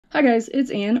Hi guys, it's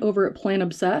Ann over at Plant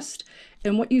Obsessed,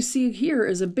 and what you see here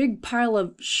is a big pile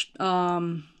of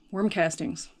worm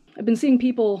castings. I've been seeing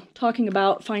people talking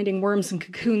about finding worms and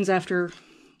cocoons after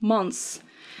months,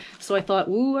 so I thought,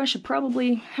 ooh, I should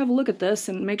probably have a look at this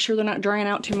and make sure they're not drying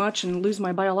out too much and lose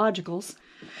my biologicals.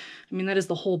 I mean, that is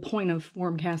the whole point of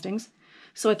worm castings.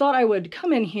 So I thought I would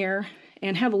come in here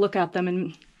and have a look at them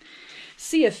and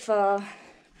see if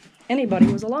anybody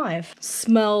was alive.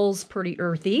 Smells pretty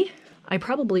earthy. I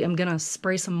probably am gonna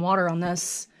spray some water on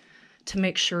this to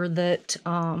make sure that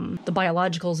the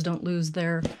biologicals don't lose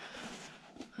their,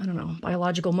 I don't know,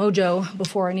 biological mojo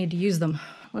before I need to use them.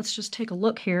 Let's just take a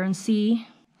look here and see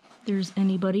if there's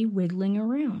anybody wiggling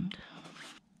around.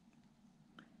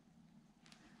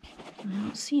 I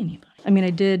don't see anybody. I mean, I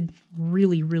did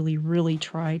really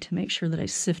try to make sure that I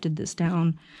sifted this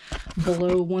down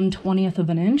below 1/20th of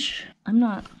an inch. I'm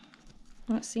not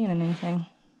seeing anything.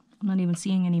 I'm not even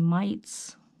seeing any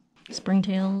mites,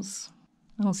 springtails.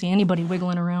 I don't see anybody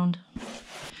wiggling around.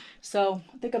 So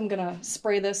I think I'm gonna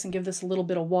spray this and give this a little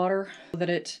bit of water so that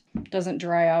it doesn't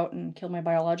dry out and kill my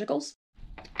biologicals.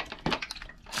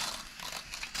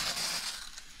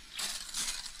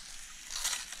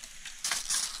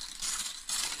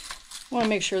 I want to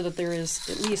make sure that there is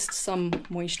at least some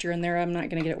moisture in there. I'm not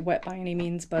going to get it wet by any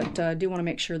means, but I do want to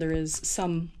make sure there is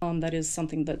some, that is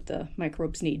something that the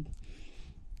microbes need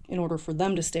in order for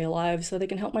them to stay alive so they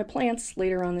can help my plants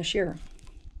later on this year.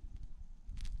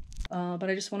 But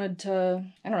I just wanted to,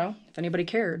 I don't know, if anybody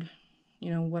cared,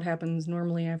 you know, what happens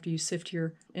normally after you sift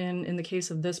your, and in the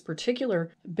case of this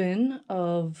particular bin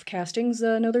of castings,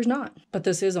 no there's not. But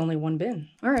this is only one bin.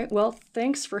 All right, well,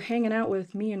 thanks for hanging out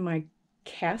with me and my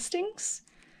castings.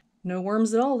 No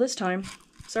worms at all this time.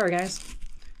 Sorry, guys.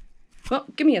 Well,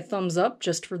 give me a thumbs up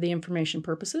just for the information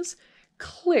purposes.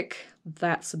 Click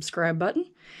that subscribe button,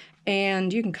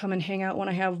 and you can come and hang out when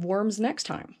I have worms next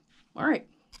time. All right.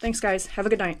 Thanks, guys. Have a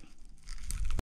good night.